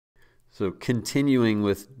So continuing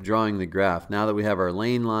with drawing the graph, now that we have our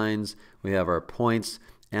lane lines, we have our points,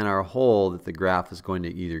 and our hole that the graph is going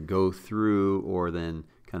to either go through or then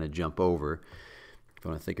kind of jump over, if you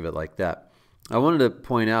want to think of it like that. I wanted to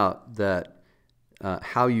point out that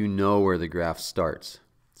how you know where the graph starts.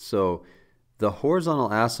 So the horizontal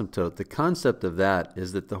asymptote, the concept of that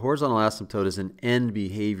is that the horizontal asymptote is an end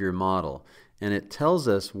behavior model, and it tells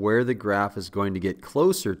us where the graph is going to get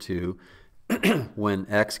closer to when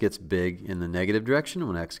x gets big in the negative direction,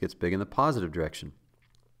 when x gets big in the positive direction.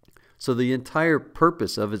 So the entire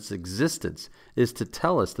purpose of its existence is to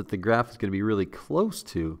tell us that the graph is going to be really close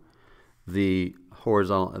to the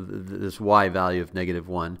horizontal, this y value of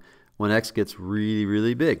 -1, when x gets really,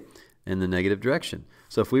 really big in the negative direction.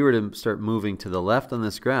 So if we were to start moving to the left on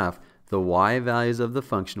this graph, the y values of the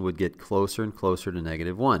function would get closer and closer to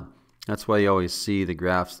 -1. That's why you always see the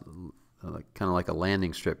graphs kind of like a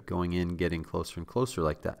landing strip going in, getting closer and closer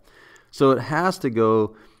like that. So it has to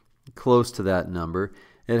go close to that number.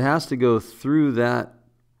 It has to go through that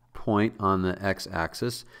point on the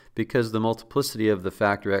x-axis because the multiplicity of the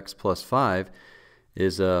factor x plus 5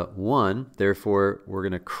 is 1. Therefore, we're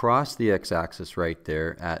going to cross the x-axis right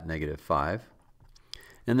there at -5.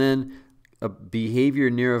 And then a behavior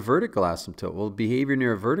near a vertical asymptote. Well, behavior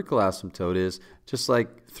near a vertical asymptote is just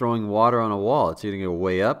like throwing water on a wall. It's either going to go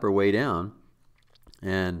way up or way down.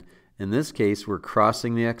 And in this case, we're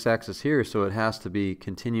crossing the x-axis here, so it has to be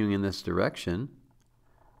continuing in this direction.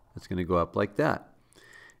 It's going to go up like that.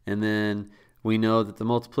 And then we know that the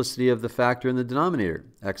multiplicity of the factor in the denominator,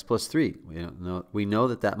 x plus 3, we know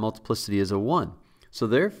that that multiplicity is a 1. So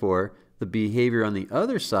therefore, the behavior on the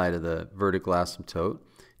other side of the vertical asymptote,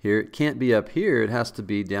 here, it can't be up here, it has to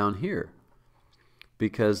be down here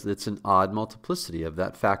because it's an odd multiplicity of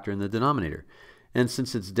that factor in the denominator. And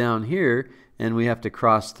since it's down here and we have to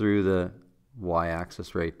cross through the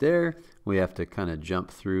y-axis right there, we have to kind of jump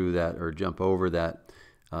through that or jump over that,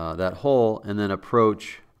 that hole and then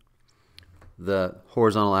approach the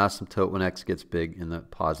horizontal asymptote when x gets big in the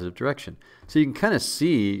positive direction. So you can kind of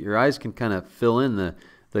see, your eyes can kind of fill in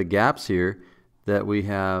the gaps here that we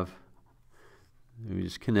have. We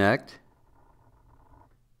just connect,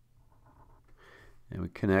 and we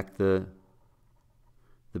connect the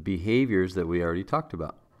behaviors that we already talked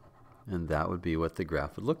about, and that would be what the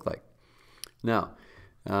graph would look like. Now,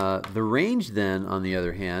 the range then, on the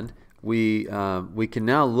other hand, we can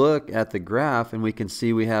now look at the graph and we can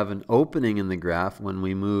see we have an opening in the graph when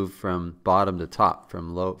we move from bottom to top,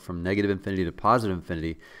 from negative infinity to positive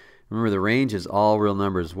infinity. Remember, the range is all real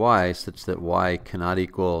numbers y, such that y cannot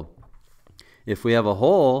equal. If we have a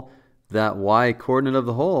hole, that y coordinate of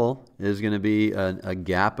the hole is going to be a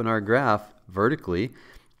gap in our graph vertically.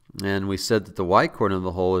 And we said that the y coordinate of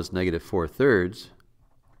the hole is -4/3.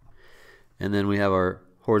 And then we have our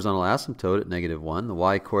horizontal asymptote at -1. The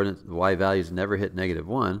y coordinate, the y values never hit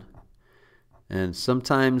 -1. And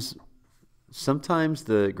sometimes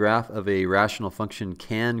the graph of a rational function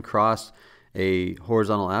can cross a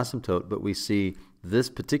horizontal asymptote, but we see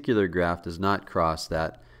this particular graph does not cross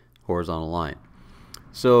that horizontal line.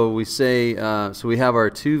 So we say, so we have our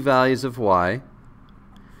two values of y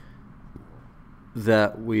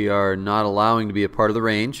that we are not allowing to be a part of the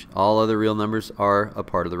range. All other real numbers are a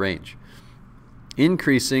part of the range.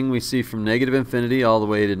 Increasing, we see from negative infinity all the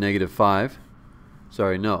way to -5.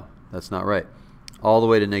 Sorry, no, that's not right. All the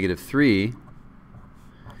way to -3.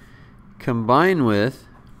 Combine with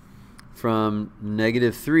from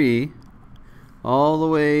 -3 all the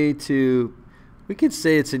way to, we could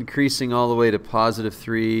say it's increasing all the way to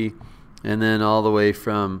 +3 and then all the way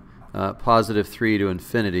from +3 to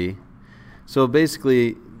infinity. So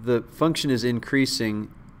basically the function is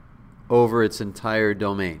increasing over its entire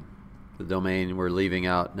domain. The domain, we're leaving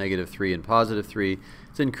out -3 and +3.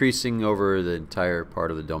 It's increasing over the entire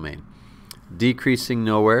part of the domain. Decreasing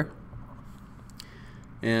nowhere.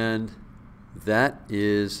 And that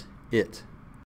is it.